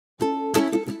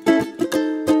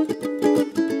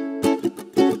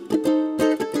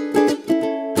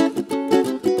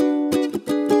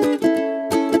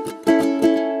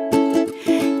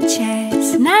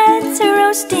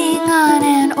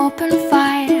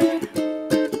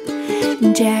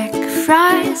Jack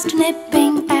Frost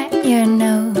nipping at your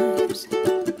nose,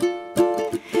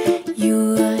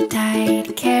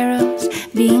 Yuletide carols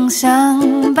being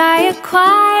sung by a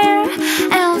choir,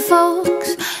 and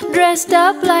folks dressed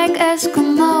up like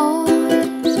Eskimos.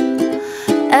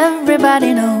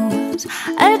 Everybody knows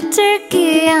a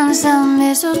turkey and some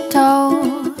mistletoe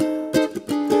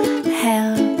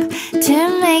help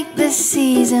to make the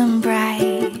season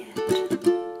bright.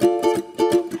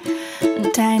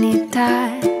 Tiny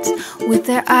tots with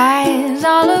their eyes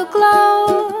all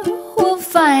aglow will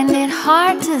find it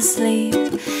hard to sleep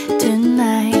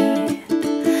tonight.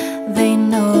 They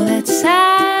know that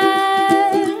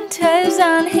Santa's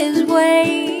on his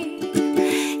way.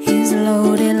 He's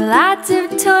loaded lots of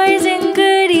toys and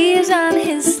goodies on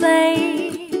his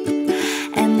sleigh,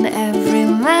 and every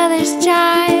mother's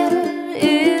child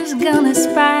is gonna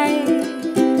spy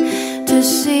to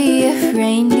see if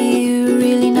reindeer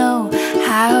really know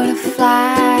how to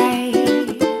fly.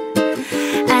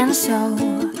 And so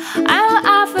I'm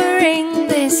offering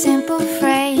this simple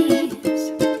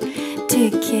phrase to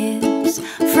kids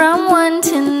from 1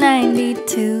 to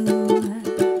 92.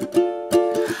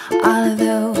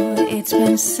 Although it's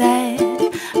been said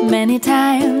many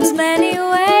times, many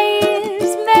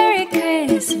ways, Merry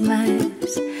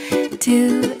Christmas to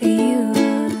you.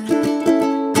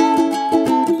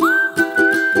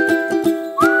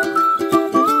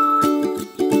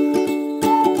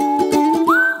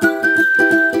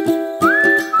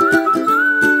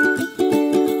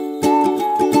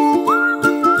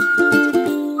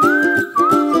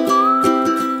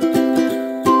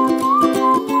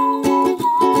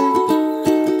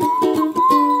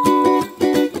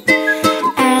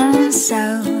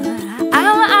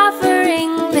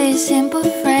 Simple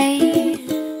phrase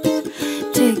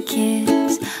to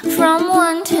kids from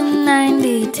 1 to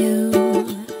 92.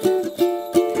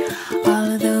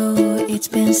 Although it's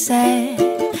been said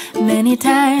many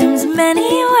times,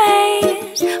 many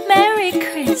ways, Merry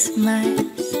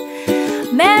Christmas,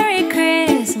 Merry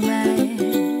Christmas.